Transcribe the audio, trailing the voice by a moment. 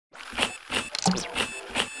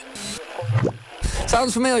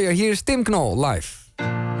Sounds familiar, hier is Tim Knol, live.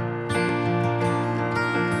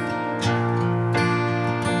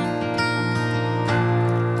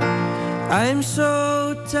 I'm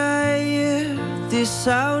so tired, this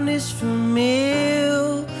sound is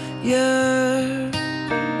familiar.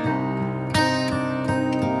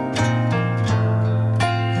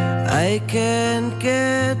 I can't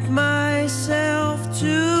get myself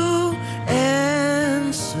to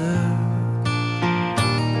answer.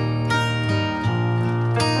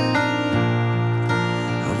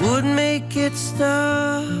 I would make it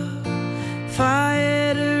stop if I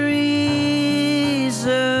had a reason.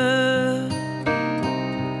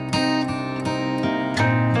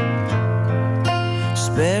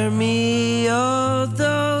 Spare me all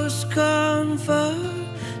those conversations.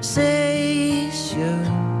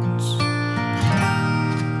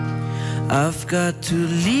 I've got to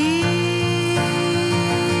leave.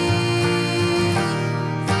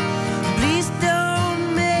 Please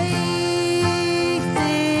don't make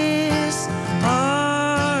this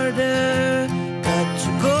harder. Got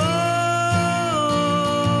to go.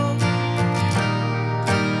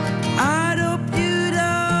 I hope you'd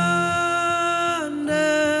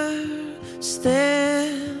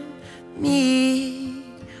understand me.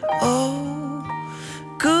 Oh,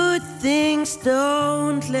 good things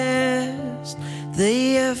don't last.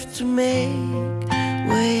 They have to make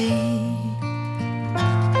way.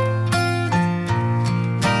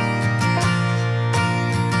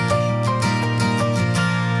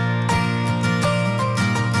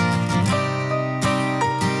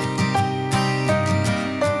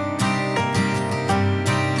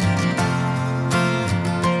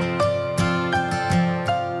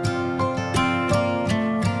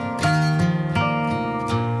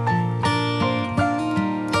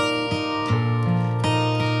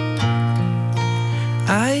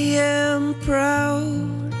 I am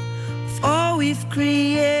proud of all we've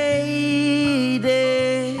created.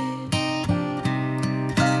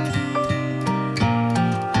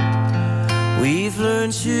 We've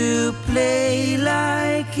learned to play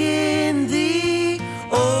like in the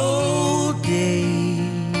old days.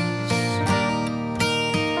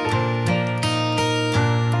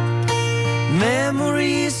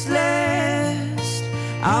 Memories last,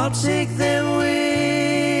 I'll take them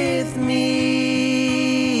with me.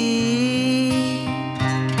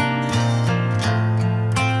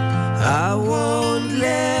 I won't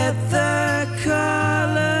let the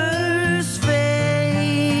colors fade.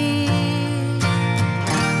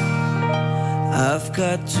 I've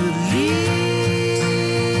got to leave.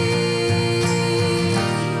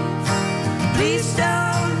 Please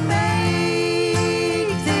don't make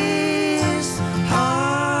this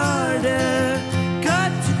harder.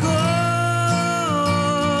 Got to go.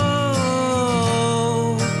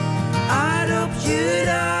 I hope you'd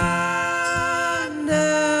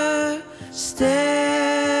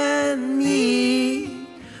understand me.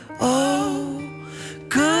 Oh,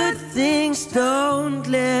 good things don't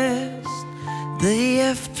last. They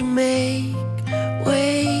have to make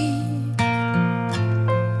way.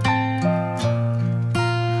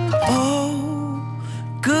 Oh,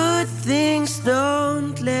 good things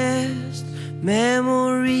don't last.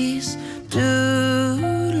 Memories do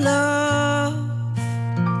love.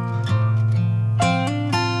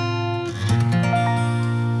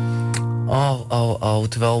 Oh,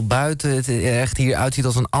 terwijl buiten het echt hier uitziet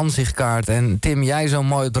als een aanzichtkaart. En Tim, jij zo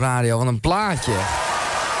mooi op de radio, wat een plaatje.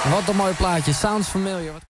 Wat een mooi plaatje, sounds familiar.